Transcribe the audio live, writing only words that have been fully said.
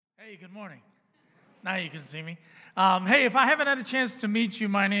Hey, good morning. Now you can see me. Hey, if I haven't had a chance to meet you,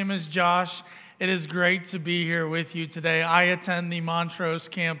 my name is Josh. It is great to be here with you today. I attend the Montrose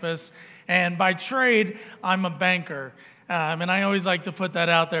campus, and by trade, I'm a banker. And I always like to put that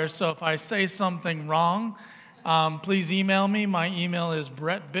out there, so if I say something wrong, please email me. My email is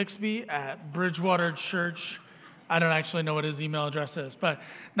brettbixby@Bridgewater Church. I don't actually know what his email address is, but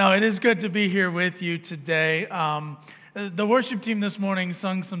no, it is good to be here with you today. The worship team this morning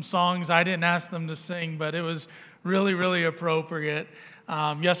sung some songs. I didn't ask them to sing, but it was really, really appropriate.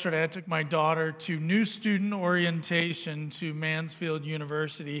 Yesterday, I took my daughter to new student orientation to Mansfield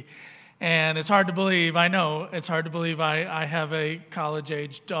University, and it's hard to believe, I know, it's hard to believe I have a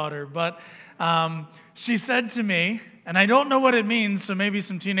college-age daughter, but she said to me, and I don't know what it means, so maybe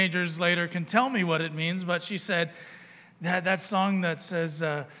some teenagers later can tell me what it means, but she said, that song that says,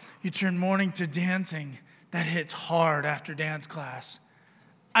 you turn mourning to dancing, that hits hard after dance class.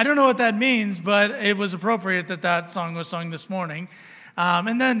 I don't know what that means, but it was appropriate that song was sung this morning.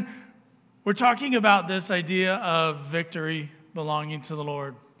 And then we're talking about this idea of victory belonging to the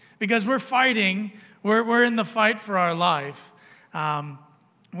Lord. Because we're fighting, we're in the fight for our life.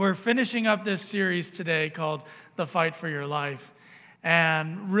 We're finishing up this series today called The Fight for Your Life.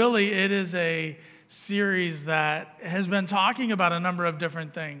 And really, it is a series that has been talking about a number of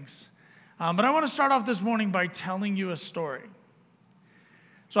different things. But I want to start off this morning by telling you a story.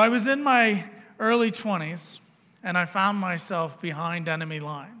 So I was in my early 20s, and I found myself behind enemy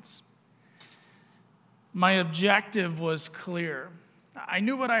lines. My objective was clear. I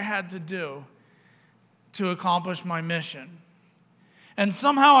knew what I had to do to accomplish my mission. And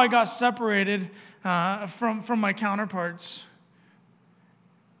somehow I got separated from my counterparts.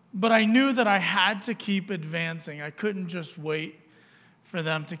 But I knew that I had to keep advancing. I couldn't just wait for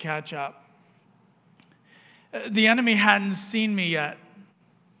them to catch up. The enemy hadn't seen me yet.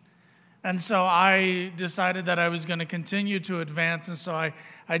 And so I decided that I was going to continue to advance. And so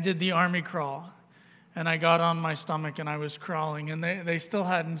I did the army crawl. And I got on my stomach and I was crawling. And they still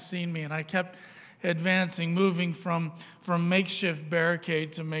hadn't seen me. And I kept advancing, moving from makeshift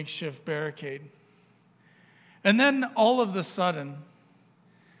barricade to makeshift barricade. And then all of a sudden,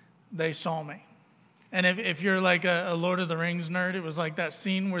 they saw me. And if you're like a Lord of the Rings nerd, it was like that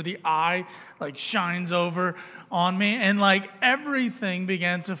scene where the eye like shines over on me and like everything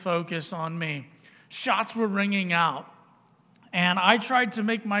began to focus on me. Shots were ringing out and I tried to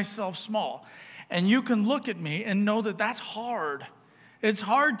make myself small. And you can look at me and know that that's hard. It's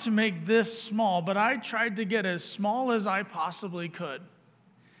hard to make this small, but I tried to get as small as I possibly could.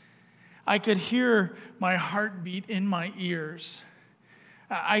 I could hear my heartbeat in my ears.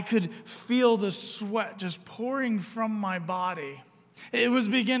 I could feel the sweat just pouring from my body. It was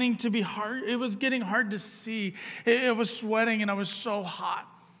beginning to be hard. It was getting hard to see. It was sweating and I was so hot.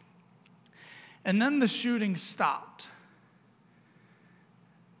 And then the shooting stopped.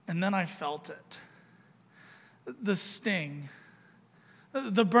 And then I felt it. The sting.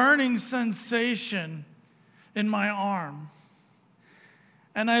 The burning sensation in my arm.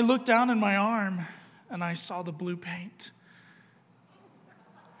 And I looked down in my arm and I saw the blue paint.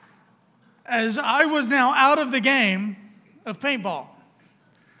 As I was now out of the game of paintball.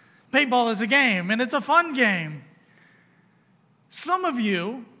 Paintball is a game, and it's a fun game. Some of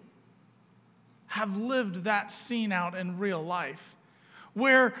you have lived that scene out in real life,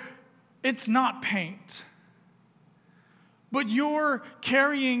 where it's not paint, but you're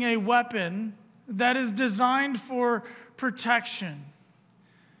carrying a weapon that is designed for protection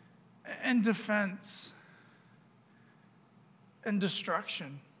and defense and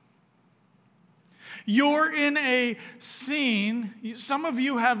destruction. You're in a scene, some of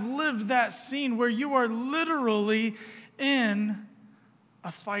you have lived that scene where you are literally in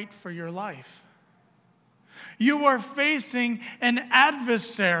a fight for your life. You are facing an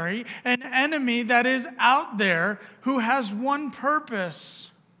adversary, an enemy that is out there who has one purpose: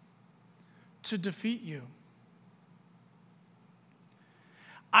 to defeat you.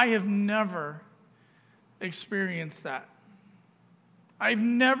 I have never experienced that. I've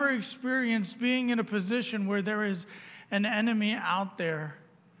never experienced being in a position where there is an enemy out there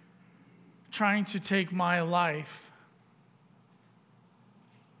trying to take my life.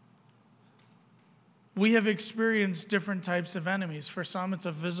 We have experienced different types of enemies. For some, it's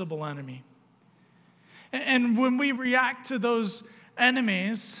a visible enemy. And when we react to those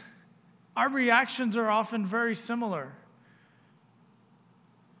enemies, our reactions are often very similar.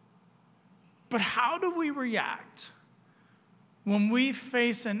 But how do we react when we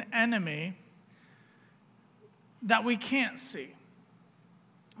face an enemy that we can't see?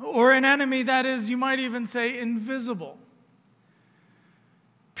 Or an enemy that is, you might even say, invisible?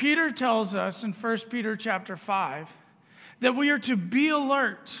 Peter tells us in 1 Peter chapter 5 that we are to be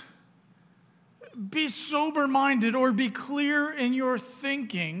alert, be sober-minded, or be clear in your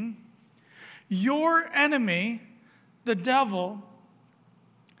thinking. Your enemy, the devil,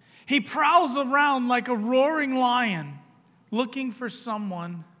 he prowls around like a roaring lion looking for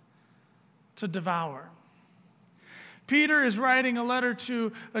someone to devour. Peter is writing a letter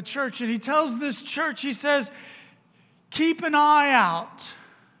to a church, and he tells this church, he says, keep an eye out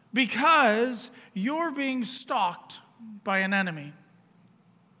because you're being stalked by an enemy.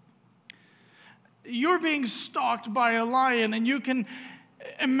 You're being stalked by a lion, and you can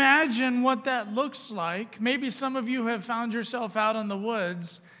imagine what that looks like. Maybe some of you have found yourself out in the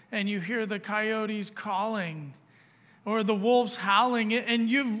woods, and you hear the coyotes calling or the wolves howling, and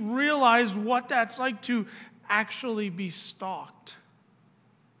you've realized what that's like to actually be stalked.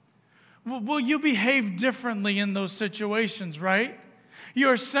 Will you behave differently in those situations, right?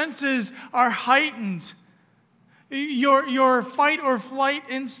 Your senses are heightened. Your fight or flight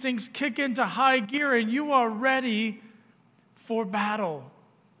instincts kick into high gear, and you are ready for battle.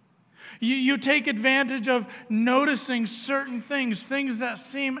 You take advantage of noticing certain things that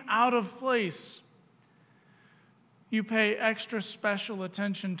seem out of place. You pay extra special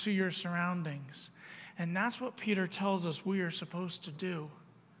attention to your surroundings. And that's what Peter tells us we are supposed to do.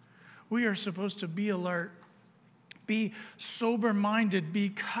 We are supposed to be alert, be sober-minded,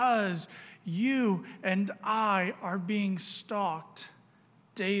 because you and I are being stalked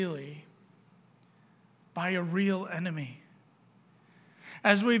daily by a real enemy.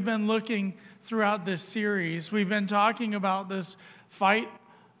 As we've been looking throughout this series, we've been talking about this fight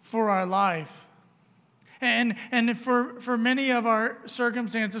for our life. And for many of our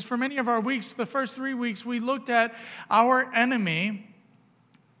circumstances, for many of our weeks, the first 3 weeks, we looked at our enemy,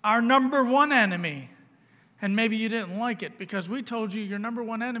 our number one enemy. And maybe you didn't like it because we told you your number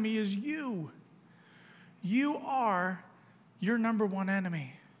one enemy is you. You are your number one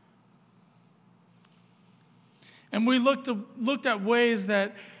enemy. And we looked at ways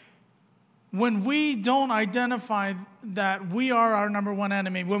that when we don't identify that we are our number one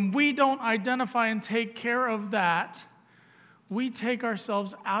enemy, when we don't identify and take care of that, we take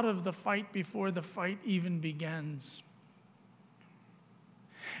ourselves out of the fight before the fight even begins.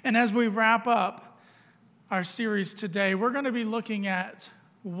 And as we wrap up our series today, we're going to be looking at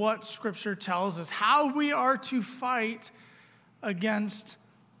what Scripture tells us, how we are to fight against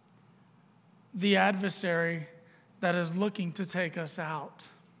the adversary that is looking to take us out.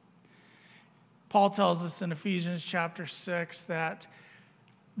 Paul tells us in Ephesians chapter 6 that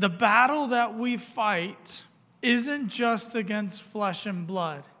the battle that we fight isn't just against flesh and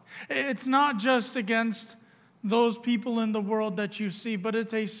blood. It's not just against those people in the world that you see, but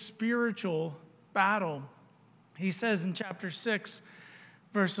it's a spiritual battle. He says in chapter 6,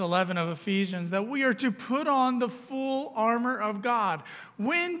 verse 11 of Ephesians, that we are to put on the full armor of God.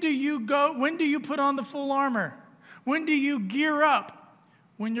 When do you put on the full armor? When do you gear up?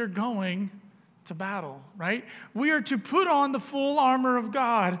 When you're going to battle, right? We are to put on the full armor of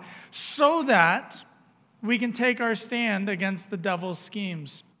God so that we can take our stand against the devil's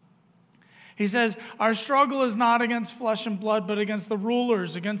schemes. He says, our struggle is not against flesh and blood, but against the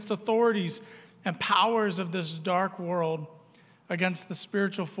rulers, against authorities and powers of this dark world, against the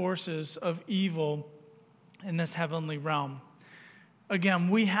spiritual forces of evil in this heavenly realm. Again,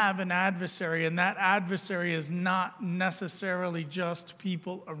 we have an adversary, and that adversary is not necessarily just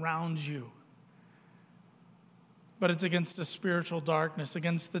people around you, but it's against the spiritual darkness,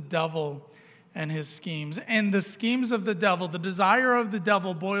 against the devil and his schemes. And the schemes of the devil, the desire of the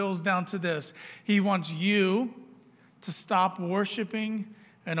devil boils down to this. He wants you to stop worshiping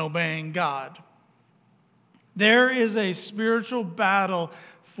and obeying God. There is a spiritual battle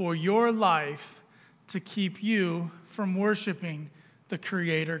for your life to keep you from worshiping the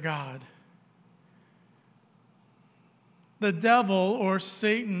Creator God. The devil, or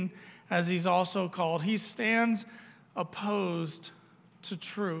Satan, as he's also called, he stands opposed to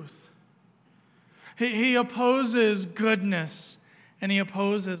truth. He opposes goodness and he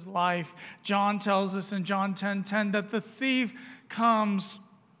opposes life. John tells us in John 10:10 that the thief comes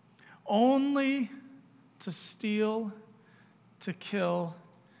only to steal, to kill,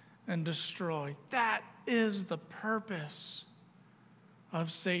 and destroy. That is the purpose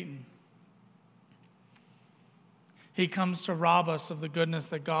of Satan. He comes to rob us of the goodness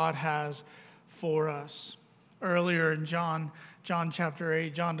that God has for us. Earlier in John chapter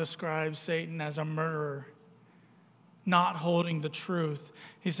 8, John describes Satan as a murderer, not holding the truth.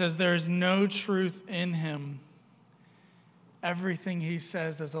 He says there is no truth in him. Everything he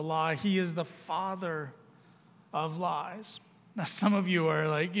says is a lie. He is the father of lies. Now, some of you are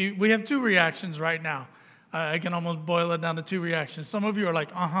like, we have two reactions right now. I can almost boil it down to two reactions. Some of you are like,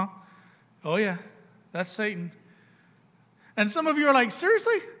 oh yeah, that's Satan. And some of you are like,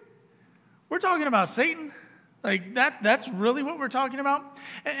 seriously? We're talking about Satan? Like that's really what we're talking about?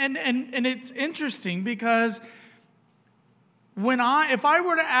 And it's interesting because if I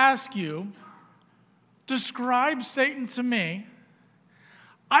were to ask you, describe Satan to me,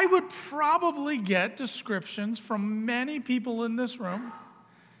 I would probably get descriptions from many people in this room.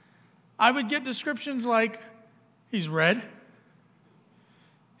 I would get descriptions like, he's red,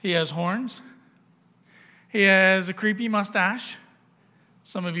 he has horns, he has a creepy mustache.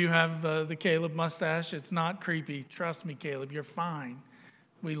 Some of you have the Caleb mustache. It's not creepy. Trust me, Caleb, you're fine.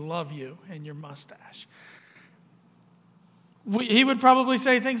 We love you and your mustache. He would probably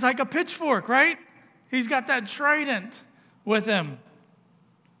say things like a pitchfork, right? He's got that trident with him.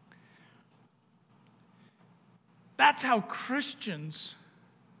 That's how Christians,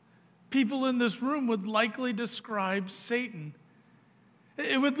 people in this room, would likely describe Satan.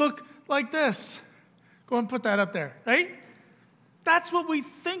 It would look like this. Go and put that up there, right? That's what we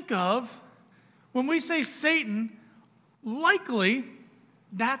think of when we say Satan. Likely,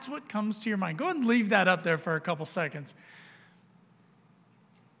 that's what comes to your mind. Go ahead and leave that up there for a couple seconds.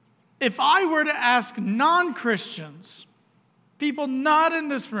 If I were to ask non-Christians, people not in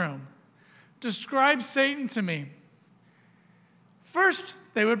this room, describe Satan to me, first,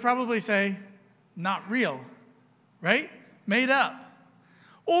 they would probably say, not real, right? Made up.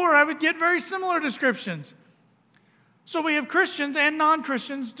 Or I would get very similar descriptions. So we have Christians and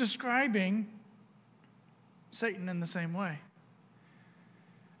non-Christians describing Satan in the same way.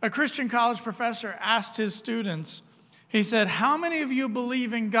 A Christian college professor asked his students, he said, how many of you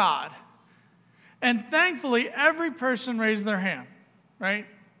believe in God? And thankfully, every person raised their hand, right?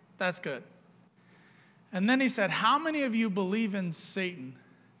 That's good. And then he said, how many of you believe in Satan?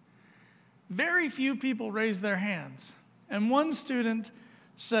 Very few people raised their hands. And one student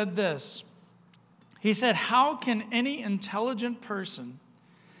said this. He said, how can any intelligent person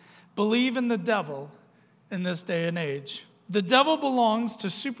believe in the devil in this day and age? The devil belongs to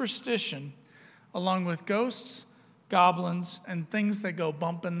superstition along with ghosts, goblins, and things that go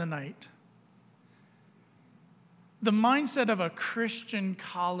bump in the night. The mindset of a Christian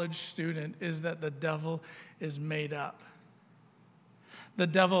college student is that the devil is made up. The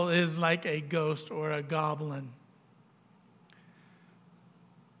devil is like a ghost or a goblin.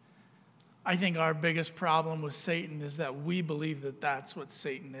 I think our biggest problem with Satan is that we believe that that's what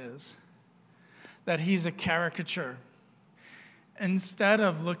Satan is, that he's a caricature. Instead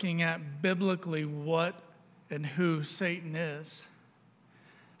of looking at biblically what and who Satan is.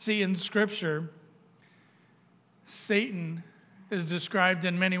 See, in Scripture, Satan is described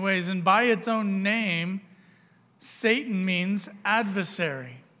in many ways, and by its own name, Satan means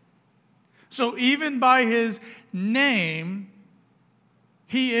adversary. So even by his name,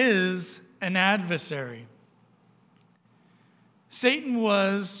 he is an adversary. Satan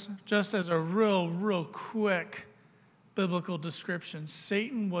was, just as a real quick biblical description,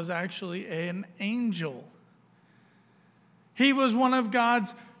 Satan was actually an angel. He was one of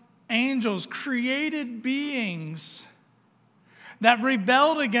God's angels, created beings that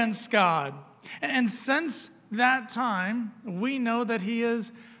rebelled against God. And since that time, we know that he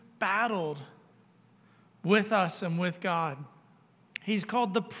has battled with us and with God. He's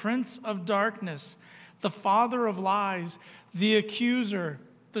called the Prince of Darkness, the father of lies, the accuser,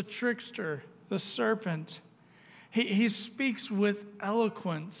 the trickster, the serpent. He speaks with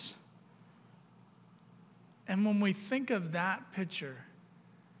eloquence. And when we think of that picture,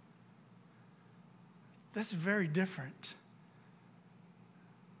 that's very different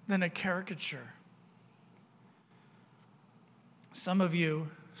than a caricature. Some of you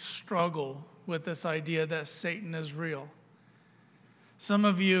struggle with this idea that Satan is real. Some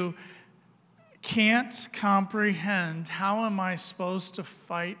of you can't comprehend, how am I supposed to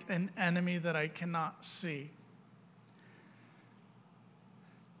fight an enemy that I cannot see?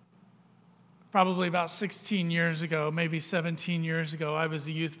 Probably about 16 years ago, maybe 17 years ago, I was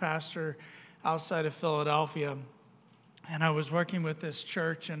a youth pastor outside of Philadelphia, and I was working with this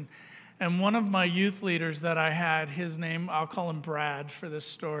church, and one of my youth leaders that I had, his name, I'll call him Brad for this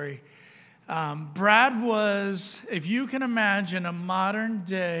story. Brad was, if you can imagine, a modern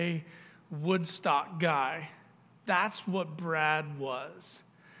day Woodstock guy. That's what Brad was.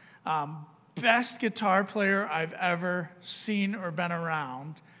 Best guitar player I've ever seen or been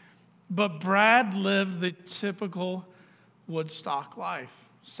around. But Brad lived the typical Woodstock life: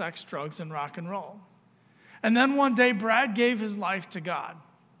 sex, drugs, and rock and roll. And then one day, Brad gave his life to God.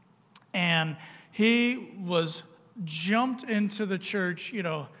 And he was jumped into the church,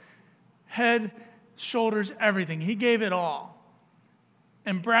 head, shoulders, everything. He gave it all.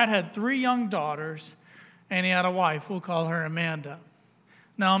 And Brad had 3 young daughters, and he had a wife. We'll call her Amanda.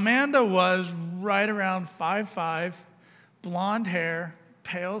 Now, Amanda was right around 5'5", blonde hair,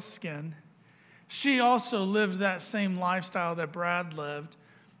 pale skin. She also lived that same lifestyle that Brad lived,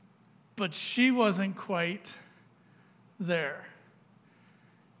 but she wasn't quite there.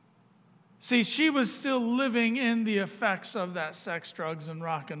 See, she was still living in the effects of that sex, drugs, and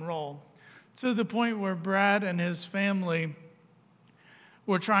rock and roll, to the point where Brad and his family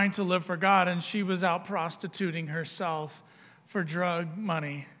were trying to live for God, and she was out prostituting herself for drug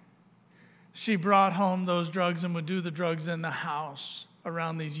money. She brought home those drugs and would do the drugs in the house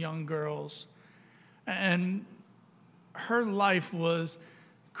around these young girls. And her life was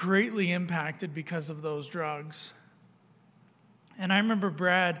greatly impacted because of those drugs. And I remember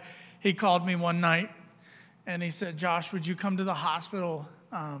Brad, he called me one night and he said, "Josh, would you come to the hospital?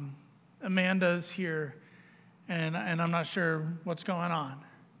 Amanda's here and I'm not sure what's going on."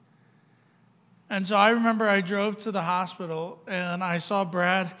 And so I remember I drove to the hospital and I saw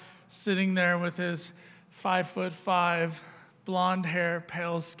Brad sitting there with his 5'5", blonde hair,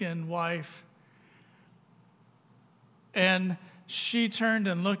 pale-skinned wife. And she turned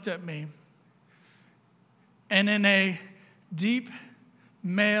and looked at me. And in a deep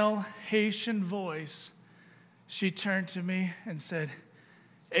male Haitian voice, she turned to me and said,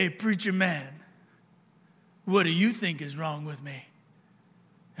 "Hey, preacher man, what do you think is wrong with me?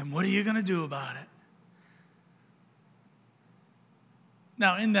 And what are you going to do about it?"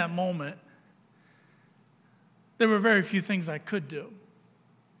 Now, in that moment, there were very few things I could do.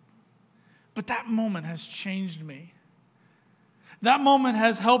 But that moment has changed me. That moment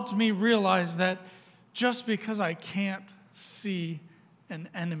has helped me realize that just because I can't see an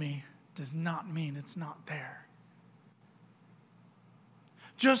enemy does not mean it's not there.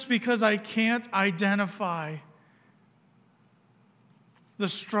 Just because I can't identify the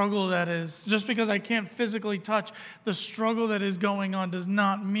struggle that is, just because I can't physically touch the struggle that is going on does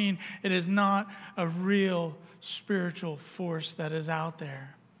not mean it is not a real spiritual force that is out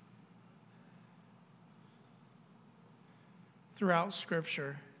there. Throughout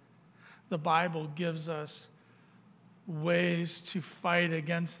Scripture, the Bible gives us ways to fight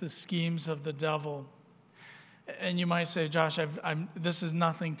against the schemes of the devil. And you might say, "Josh, this has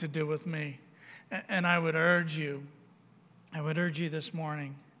nothing to do with me." And I would urge you this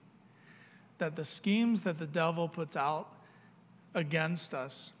morning that the schemes that the devil puts out against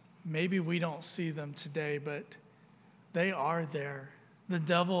us, maybe we don't see them today, but they are there. The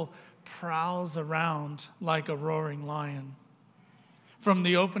devil prowls around like a roaring lion. From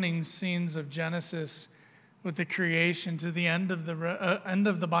the opening scenes of Genesis with the creation to the end of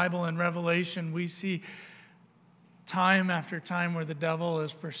the Bible in Revelation, we see time after time where the devil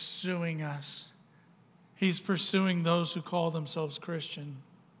is pursuing us. He's pursuing those who call themselves Christian.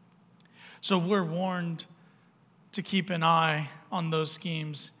 So we're warned to keep an eye on those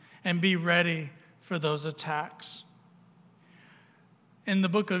schemes and be ready for those attacks. In the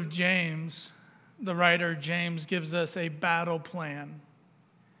book of James, the writer James gives us a battle plan.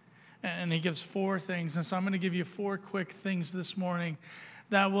 And he gives 4 things. And so I'm going to give you 4 quick things this morning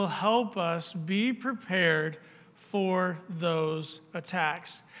that will help us be prepared for those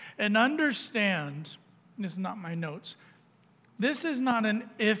attacks. And understand, this is not my notes, this is not an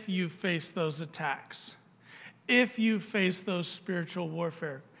if you face those attacks, if you face those spiritual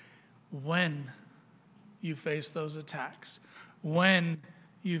warfare, when you face those attacks, when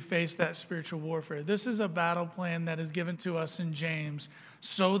you face that spiritual warfare. This is a battle plan that is given to us in James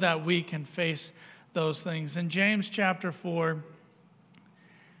so that we can face those things. In James chapter 4,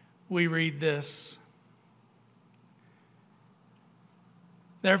 we read this.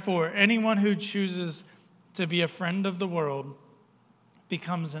 "Therefore, anyone who chooses to be a friend of the world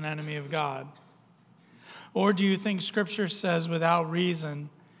becomes an enemy of God. Or do you think Scripture says without reason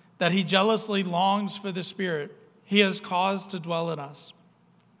that he jealously longs for the Spirit he has caused to dwell in us?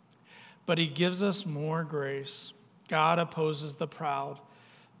 But he gives us more grace. God opposes the proud,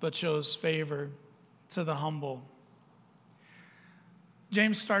 but shows favor to the humble."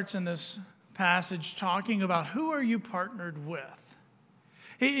 James starts in this passage talking about who are you partnered with.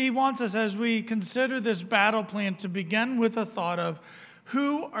 He wants us, as we consider this battle plan, to begin with a thought of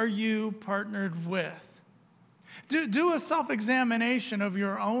who are you partnered with? Do a self-examination of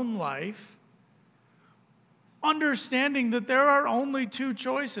your own life, understanding that there are only 2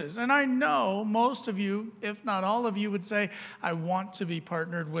 choices. And I know most of you, if not all of you, would say, "I want to be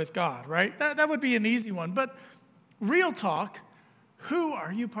partnered with God," right? That would be an easy one. But real talk, who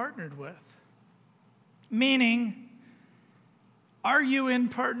are you partnered with? Meaning, Are you in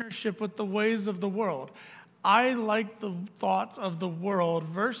partnership with the ways of the world? I like the thoughts of the world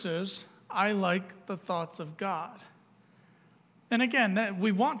versus I like the thoughts of God. And again,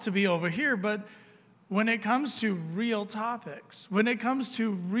 we want to be over here, but when it comes to real topics, when it comes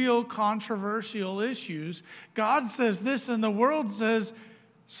to real controversial issues, God says this and the world says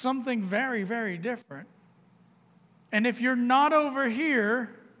something very, very different. And if you're not over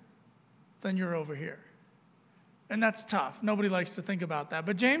here, then you're over here. And that's tough. Nobody likes to think about that.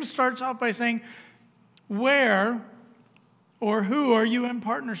 But James starts off by saying, where or who are you in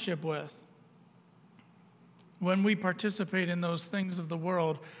partnership with? When we participate in those things of the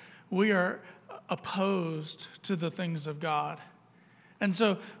world, we are opposed to the things of God. And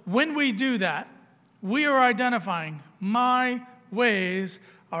so when we do that, we are identifying my ways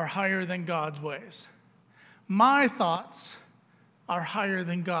are higher than God's ways. My thoughts are higher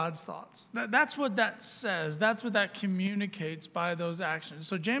than God's thoughts. That's what that says. That's what that communicates by those actions.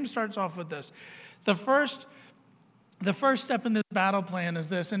 So James starts off with this. The first step in this battle plan is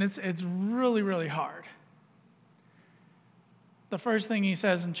this, and it's really, really hard. The first thing he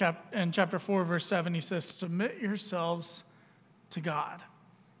says in chapter 4, verse 7, he says, submit yourselves to God.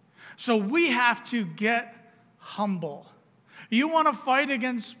 So we have to get humble. You want to fight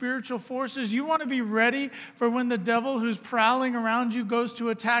against spiritual forces? You want to be ready for when the devil who's prowling around you goes to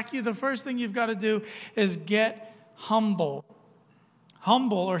attack you? The first thing you've got to do is get humble.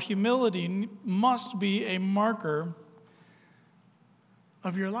 Humble or humility must be a marker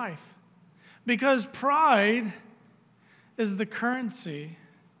of your life. Because pride is the currency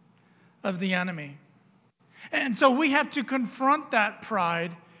of the enemy. And so we have to confront that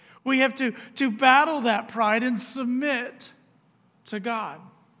pride. We have to battle that pride and submit to God.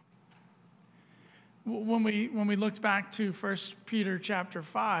 When we looked back to 1 Peter chapter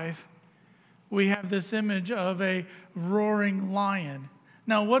 5, we have this image of a roaring lion.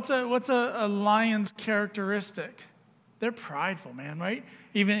 Now, what's a lion's characteristic? They're prideful, man, right?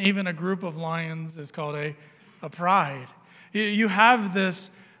 Even a group of lions is called a pride. You have this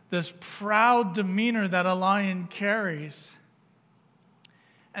proud demeanor that a lion carries.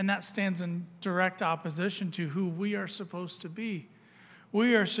 And that stands in direct opposition to who we are supposed to be.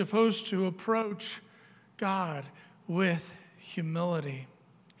 We are supposed to approach God with humility.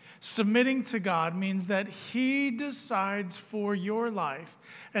 Submitting to God means that He decides for your life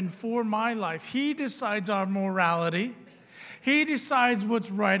and for my life. He decides our morality. He decides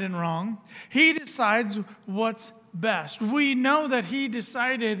what's right and wrong. He decides what's best. We know that He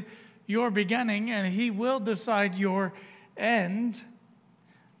decided your beginning and He will decide your end.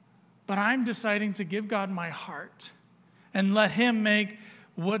 But I'm deciding to give God my heart and let Him make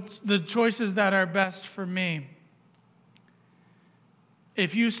what's the choices that are best for me.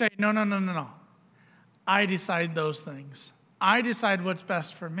 If you say, no, I decide those things, I decide what's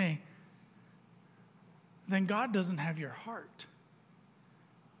best for me, then God doesn't have your heart.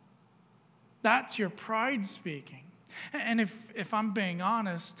 That's your pride speaking. And if I'm being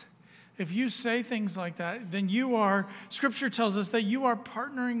honest, if you say things like that, then Scripture tells us that you are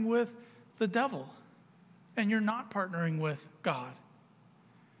partnering with the devil, and you're not partnering with God.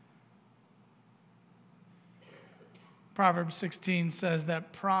 Proverbs 16 says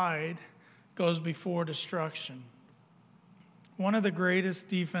that pride goes before destruction. One of the greatest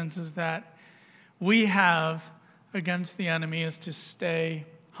defenses that we have against the enemy is to stay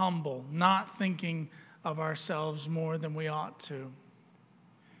humble, not thinking of ourselves more than we ought to.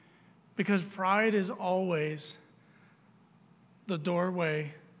 Because pride is always the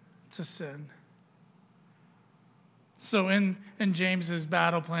doorway to sin. So in James's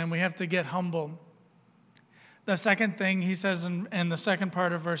battle plan, we have to get humble. The second thing he says in the second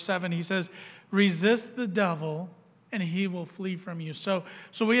part of verse 7, he says, resist the devil and he will flee from you. So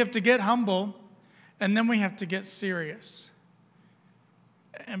we have to get humble, and then we have to get serious.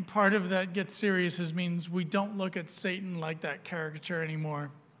 And part of that get serious means we don't look at Satan like that caricature anymore.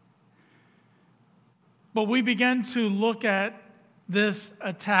 But we begin to look at this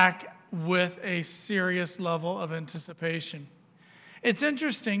attack with a serious level of anticipation. It's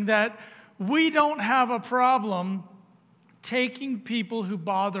interesting that we don't have a problem taking people who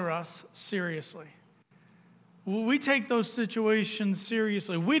bother us seriously. We take those situations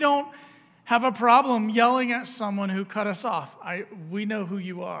seriously. We don't have a problem yelling at someone who cut us off. We know who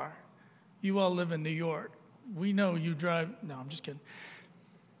you are. You all live in New York. We know you drive. No, I'm just kidding.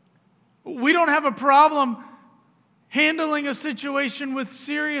 We don't have a problem handling a situation with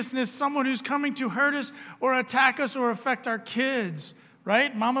seriousness, someone who's coming to hurt us or attack us or affect our kids,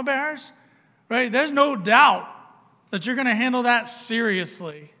 right, mama bears? Right? There's no doubt that you're going to handle that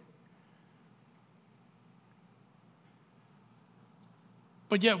seriously.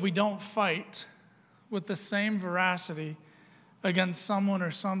 but yet we don't fight with the same veracity against someone or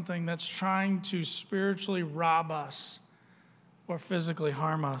something that's trying to spiritually rob us or physically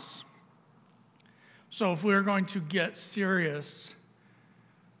harm us. So if we're going to get serious,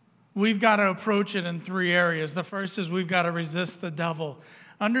 we've got to approach it in 3 areas. The first is we've got to resist the devil.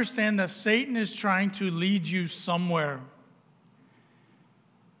 Understand that Satan is trying to lead you somewhere.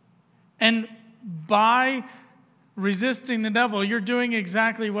 And by resisting the devil, you're doing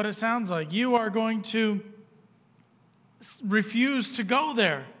exactly what it sounds like. You are going to refuse to go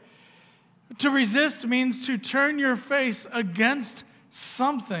there. To resist means to turn your face against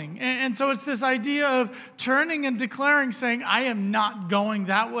something. And so it's this idea of turning and declaring, saying, I am not going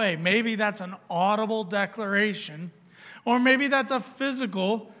that way. Maybe that's an audible declaration, or maybe that's a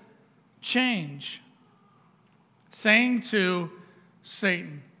physical change. Saying to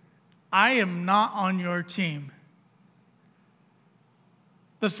Satan, I am not on your team.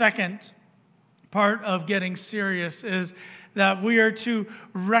 The second part of getting serious is that we are to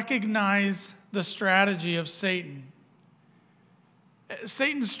recognize the strategy of Satan.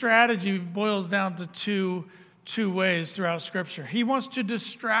 Satan's strategy boils down to two ways throughout Scripture. He wants to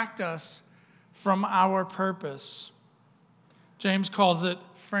distract us from our purpose. James calls it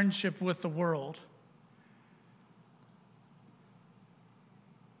friendship with the world.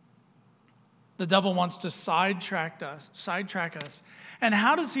 The devil wants to sidetrack us. And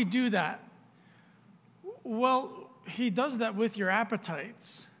how does he do that? Well, he does that with your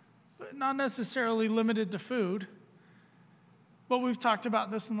appetites, but not necessarily limited to food. But we've talked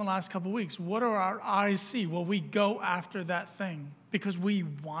about this in the last couple of weeks. What do our eyes see? Well, we go after that thing because we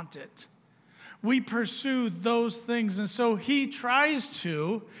want it. We pursue those things. And so he tries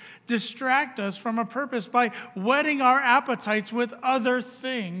to distract us from a purpose by whetting our appetites with other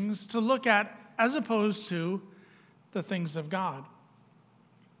things to look at as opposed to the things of God.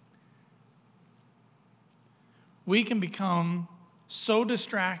 We can become so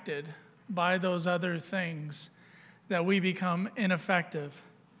distracted by those other things that we become ineffective.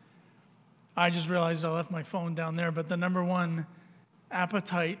 I just realized I left my phone down there, but the number one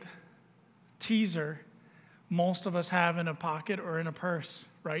appetite teaser most of us have in a pocket or in a purse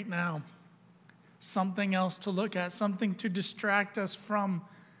right now. Something else to look at, something to distract us from.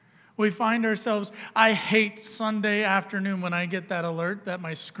 We find ourselves, I hate Sunday afternoon when I get that alert that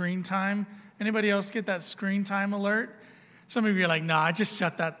my screen time, anybody else get that screen time alert? Some of you are like, nah, I just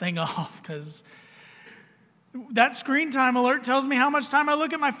shut that thing off because that screen time alert tells me how much time I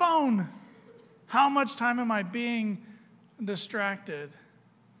look at my phone. How much time am I being distracted?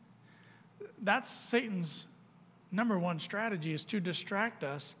 That's Satan's number one strategy, is to distract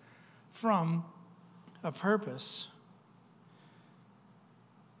us from a purpose.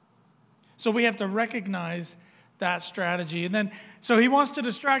 So we have to recognize that strategy. And then, so he wants to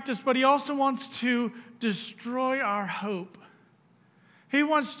distract us, but he also wants to destroy our hope. He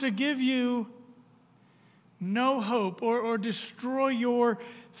wants to give you no hope or destroy your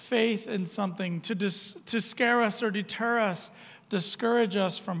faith in something, to scare us or deter us, discourage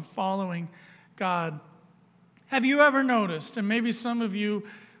us from following God. Have you ever noticed, and maybe some of you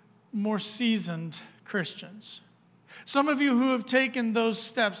more seasoned Christians, some of you who have taken those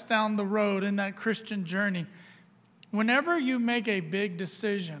steps down the road in that Christian journey, whenever you make a big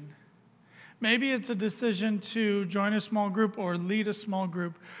decision, maybe it's a decision to join a small group or lead a small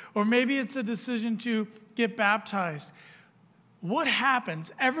group, or maybe it's a decision to get baptized, what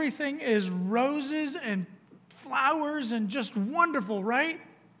happens? Everything is roses and flowers and just wonderful, right?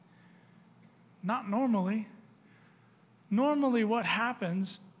 Not normally. Normally what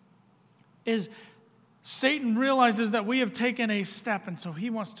happens is Satan realizes that we have taken a step, and so he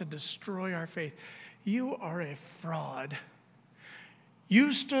wants to destroy our faith. You are a fraud.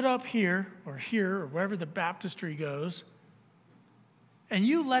 You stood up here, or wherever the baptistry goes, and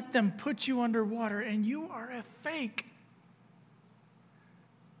you let them put you underwater, and you are a fake.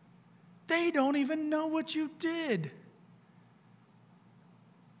 They don't even know what you did.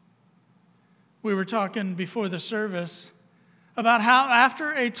 We were talking before the service about how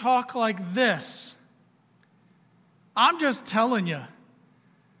after a talk like this, I'm just telling you,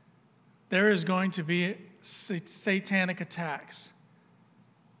 there is going to be satanic attacks.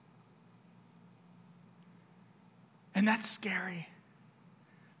 And that's scary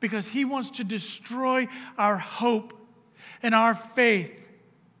because he wants to destroy our hope and our faith.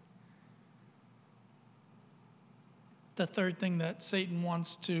 The third thing that Satan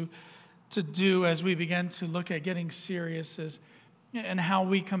wants to do as we begin to look at getting serious is, and how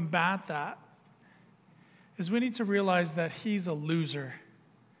we combat that, is we need to realize that he's a loser.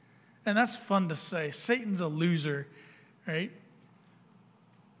 And that's fun to say. Satan's a loser, right?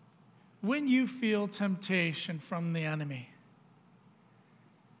 when you feel temptation from the enemy,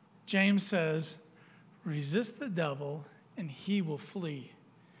 James says, resist the devil and he will flee.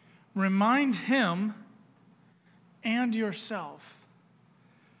 Remind him and yourself.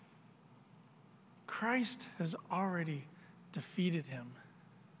 Christ has already defeated him.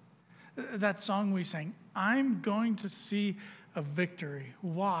 That song we sang, I'm going to see a victory.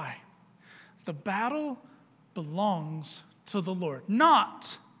 Why? The battle belongs to the Lord.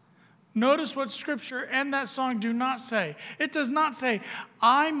 Notice what Scripture and that song do not say. It does not say,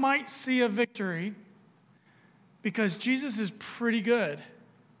 I might see a victory because Jesus is pretty good.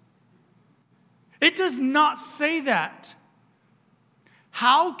 It does not say that.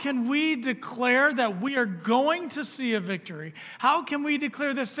 How can we declare that we are going to see a victory? How can we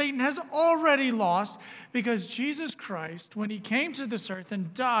declare that Satan has already lost? Because Jesus Christ, when he came to this earth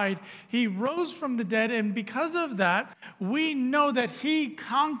and died, he rose from the dead, and because of that, we know that he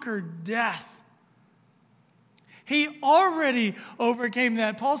conquered death. He already overcame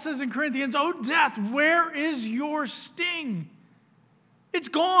that. Paul says in Corinthians, "O death, where is your sting?" It's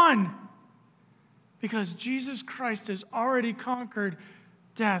gone. Because Jesus Christ has already conquered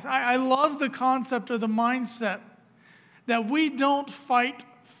death. I love the concept or the mindset that we don't fight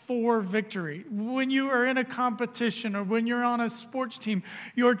for victory. When you are in a competition or when you're on a sports team,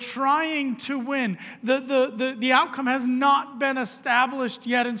 you're trying to win. The outcome has not been established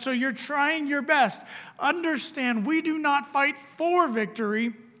yet, and so you're trying your best. Understand, we do not fight for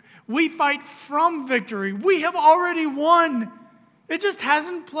victory. We fight from victory. We have already won. It just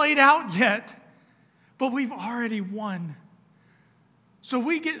hasn't played out yet. But we've already won. So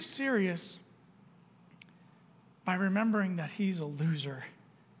we get serious by remembering that he's a loser.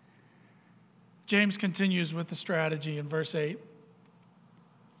 James continues with the strategy in verse 8.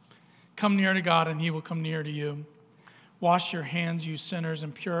 Come near to God and he will come near to you. Wash your hands, you sinners,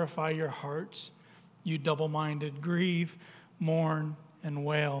 and purify your hearts, you double-minded. Grieve, mourn, and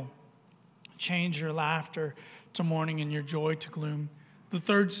wail. Change your laughter to mourning and your joy to gloom. The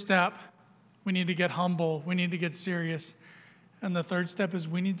third step, we need to get humble. We need to get serious. And the third step is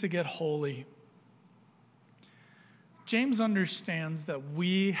we need to get holy. James understands that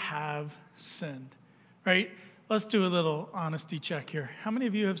we have sinned, right? Let's do a little honesty check here. How many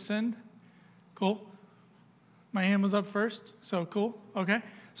of you have sinned? Cool. My hand was up first, so cool. Okay.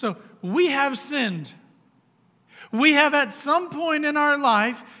 So we have sinned. We have at some point in our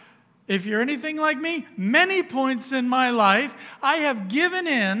life, if you're anything like me, many points in my life, I have given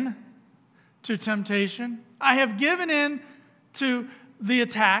in to temptation. I have given in to the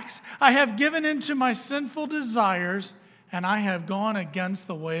attacks. I have given in to my sinful desires, and I have gone against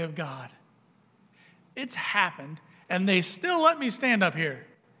the way of God. It's happened, and they still let me stand up here.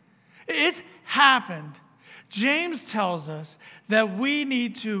 It's happened. James tells us that we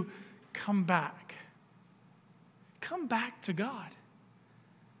need to come back. Come back to God.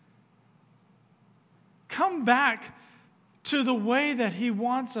 Come back to the way that he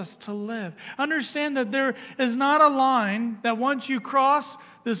wants us to live. Understand that there is not a line that once you cross,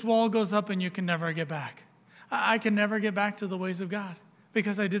 this wall goes up and you can never get back. I can never get back to the ways of God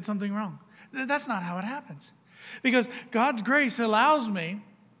because I did something wrong. That's not how it happens. Because God's grace allows me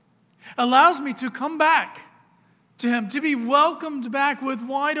to come back to him, to be welcomed back with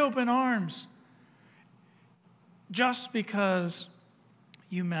wide open arms just because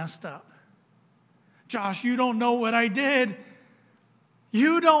you messed up. Josh, you don't know what I did.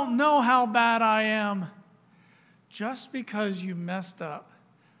 You don't know how bad I am. Just because you messed up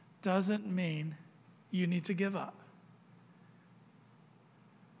doesn't mean you need to give up.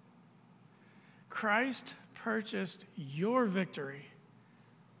 Christ purchased your victory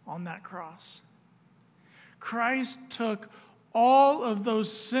on that cross. Christ took all of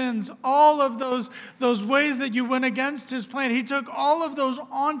those sins, all of those ways that you went against his plan. He took all of those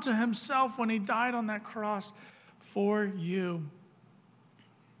onto himself when he died on that cross for you.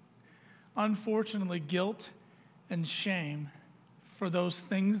 Unfortunately, guilt and shame for those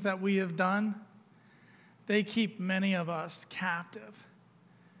things that we have done, they keep many of us captive.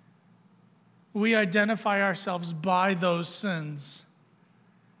 We identify ourselves by those sins.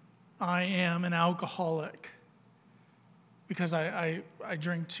 I am an alcoholic because I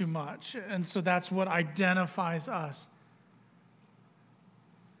drink too much. And so that's what identifies us.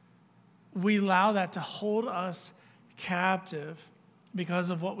 We allow that to hold us captive because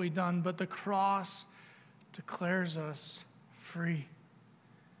of what we've done, but the cross declares us free.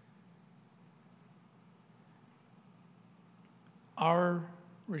 Our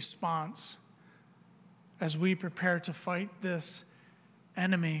response as we prepare to fight this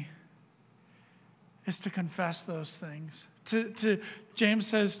enemy is to confess those things. James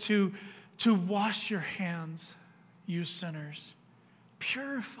says to to wash your hands, you sinners.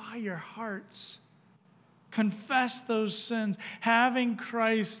 Purify your hearts. Confess those sins. Having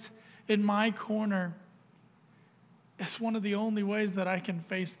Christ in my corner is one of the only ways that I can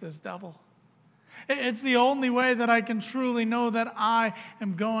face this devil. It's the only way that I can truly know that I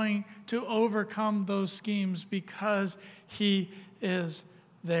am going to overcome those schemes because he is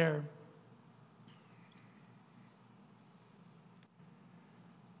there.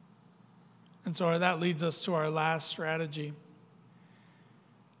 And so that leads us to our last strategy.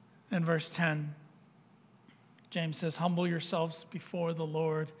 In verse 10, James says, humble yourselves before the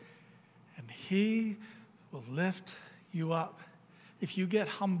Lord, and he will lift you up. If you get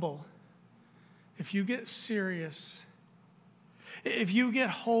humble, if you get serious, if you get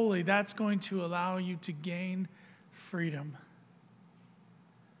holy, that's going to allow you to gain freedom.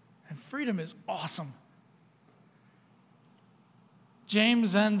 And freedom is awesome.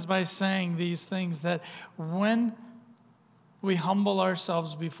 James ends by saying these things, that when we humble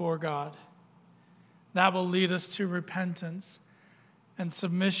ourselves before God, that will lead us to repentance and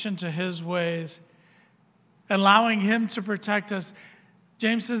submission to his ways, allowing him to protect us.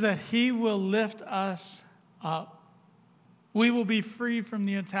 James says that he will lift us up. We will be free from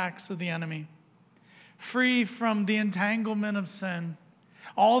the attacks of the enemy, free from the entanglement of sin.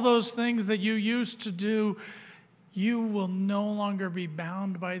 All those things that you used to do, you will no longer be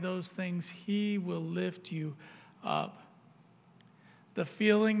bound by those things. He will lift you up. The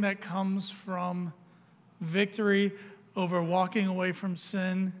feeling that comes from victory over walking away from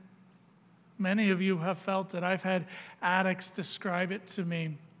sin, many of you have felt it. I've had addicts describe it to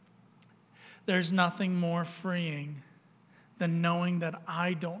me. There's nothing more freeing than knowing that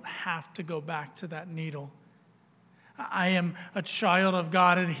I don't have to go back to that needle. I am a child of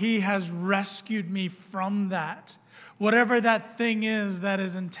God, and he has rescued me from that. Whatever that thing is that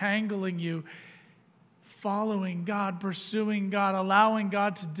is entangling you, following God, pursuing God, allowing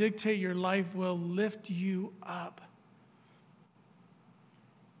God to dictate your life will lift you up.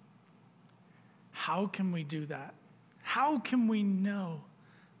 How can we do that? How can we know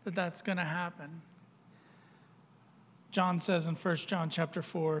that that's going to happen? John says in 1 John chapter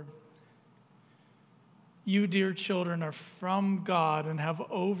 4, you, dear children, are from God and have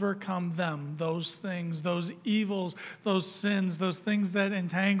overcome them, those things, those evils, those sins, those things that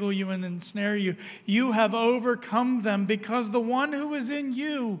entangle you and ensnare you. You have overcome them because the one who is in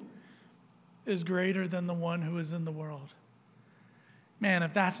you is greater than the one who is in the world. Man,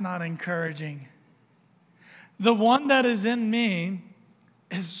 if that's not encouraging. The one that is in me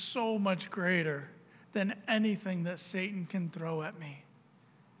is so much greater than anything that Satan can throw at me.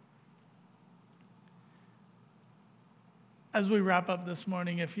 As we wrap up this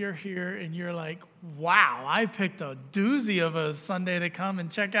morning, if you're here and you're like, wow, I picked a doozy of a Sunday to come and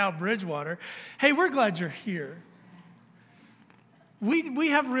check out Bridgewater, hey, we're glad you're here. We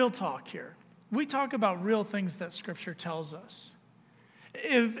have real talk here. We talk about real things that Scripture tells us.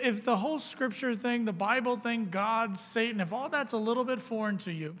 If the whole Scripture thing, the Bible thing, God, Satan, if all that's a little bit foreign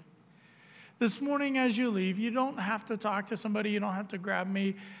to you, this morning as you leave, you don't have to talk to somebody, you don't have to grab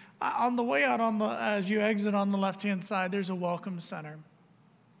me. On the way out, as you exit on the left-hand side, there's a welcome center.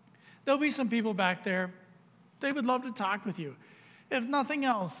 There'll be some people back there. They would love to talk with you. If nothing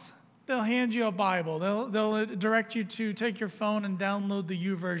else, they'll hand you a Bible. They'll direct you to take your phone and download the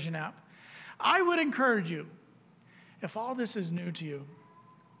YouVersion app. I would encourage you, if all this is new to you,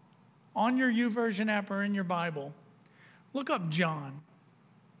 on your YouVersion app or in your Bible, look up John.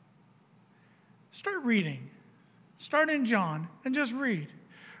 Start reading. Start in John and just read.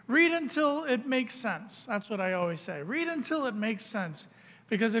 Read until it makes sense. That's what I always say. Read until it makes sense.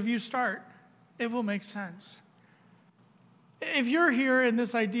 Because if you start, it will make sense. If you're here and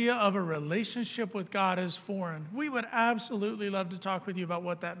this idea of a relationship with God is foreign, we would absolutely love to talk with you about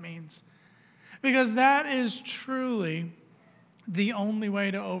what that means. Because that is truly the only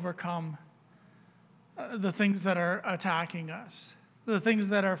way to overcome the things that are attacking us, the things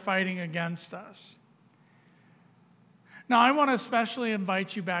that are fighting against us. Now, I want to especially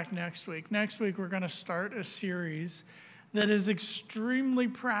invite you back next week. Next week, we're going to start a series that is extremely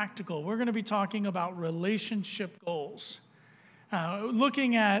practical. We're going to be talking about relationship goals,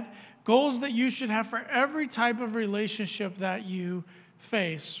 looking at goals that you should have for every type of relationship that you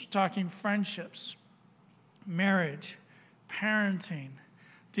face, talking friendships, marriage, parenting,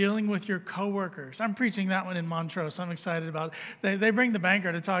 dealing with your coworkers. I'm preaching that one in Montrose. I'm excited about it. They bring the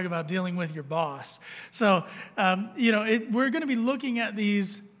banker to talk about dealing with your boss. So, we're going to be looking at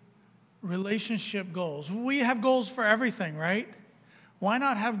these relationship goals. We have goals for everything, right? Why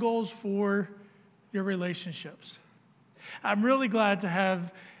not have goals for your relationships? I'm really glad to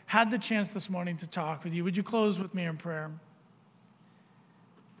have had the chance this morning to talk with you. Would you close with me in prayer?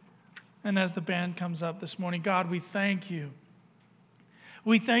 And as the band comes up this morning, God, we thank you.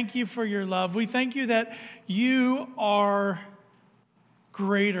 We thank you for your love. We thank you that you are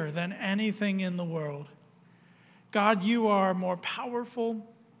greater than anything in the world. God, you are more powerful.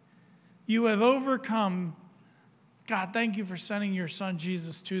 You have overcome. God, thank you for sending your son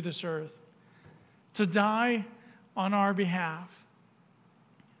Jesus to this earth to die on our behalf.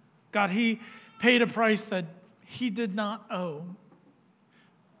 God, he paid a price that he did not owe.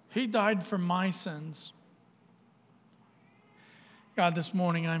 He died for my sins. God, this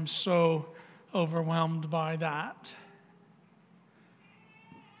morning I'm so overwhelmed by that.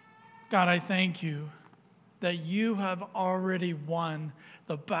 God, I thank you that you have already won.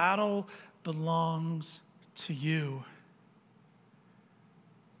 The battle belongs to you.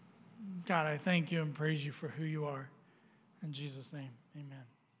 God, I thank you and praise you for who you are. In Jesus' name,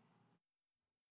 amen.